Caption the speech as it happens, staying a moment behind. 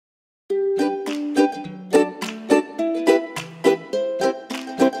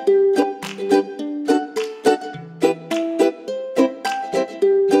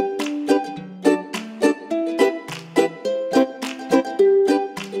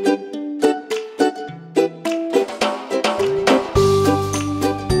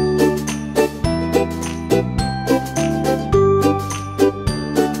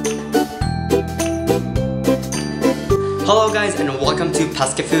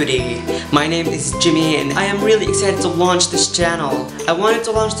PescaFoodie. My name is Jimmy and I am really excited to launch this channel. I wanted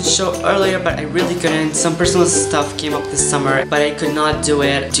to launch the show earlier but I really couldn't. Some personal stuff came up this summer but I could not do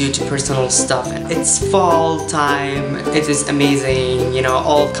it due to personal stuff. It's fall time, it is amazing, you know,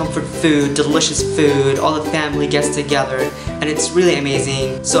 all comfort food, delicious food, all the family gets together and it's really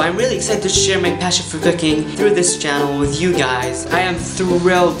amazing. So I'm really excited to share my passion for cooking through this channel with you guys. I am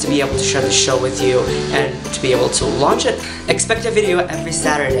thrilled to be able to share the show with you and to be able to launch it. Expect a video every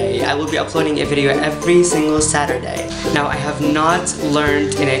Saturday. I will be uploading a video every single Saturday. Now I have not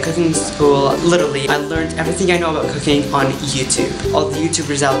learned in a cooking school. Literally, I learned everything I know about cooking on YouTube. All the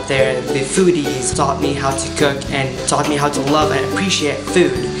YouTubers out there, the foodies, taught me how to cook and taught me how to love and appreciate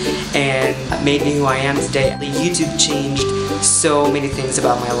food and made me who I am today. YouTube changed so many things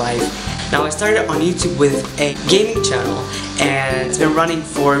about my life. Now I started on YouTube with a gaming channel and it's been running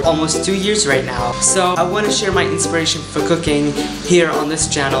for almost 2 years right now. So I want to share my inspiration for cooking here on this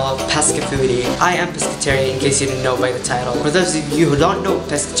channel of PescaFoodie. I am pescatarian in case you didn't know by the title. For those of you who don't know what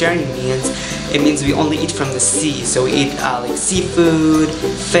pescatarian means, it means we only eat from the sea. So we eat like seafood,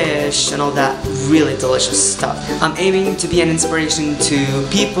 fish, and all that really delicious stuff. I'm aiming to be an inspiration to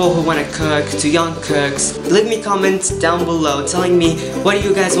people who want to cook, to young cooks. Leave me comments down below telling me what do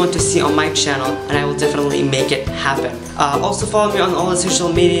you guys want to see on my channel and I will definitely make it happen. Also follow me on all the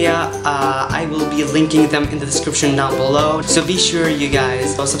social media. I will be linking them in the description down below. So be sure you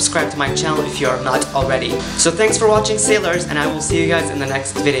guys subscribe to my channel if you are not already. So thanks for watching, sailors, and I will see you guys in the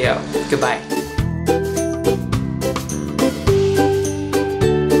next video. Goodbye.